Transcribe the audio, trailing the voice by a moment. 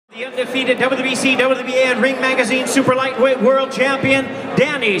The undefeated WBC, WBA, and Ring Magazine Super Lightweight World Champion,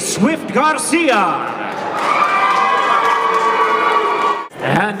 Danny "Swift" Garcia.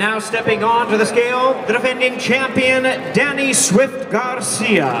 And now stepping on to the scale, the defending champion, Danny "Swift"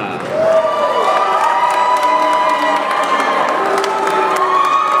 Garcia.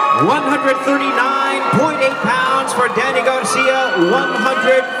 139.8 pounds for Danny Garcia,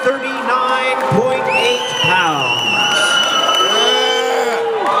 139.8 pounds.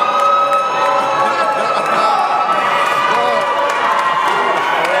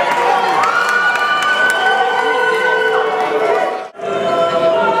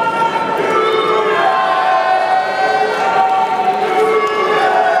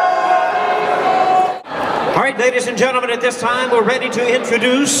 Ladies and gentlemen, at this time, we're ready to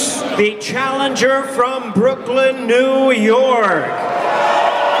introduce the challenger from Brooklyn, New York.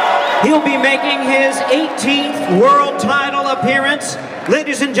 He'll be making his 18th world title appearance.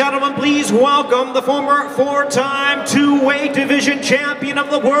 Ladies and gentlemen, please welcome the former four-time two-weight division champion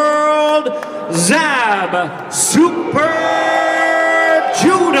of the world, Zab "Super"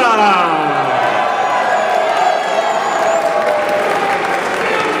 Judah.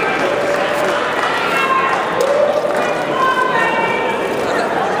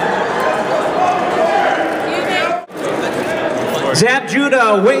 Zab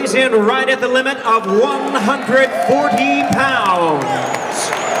Judah weighs in right at the limit of 140 pounds.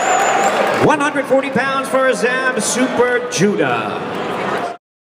 140 pounds for Zab "Super" Judah.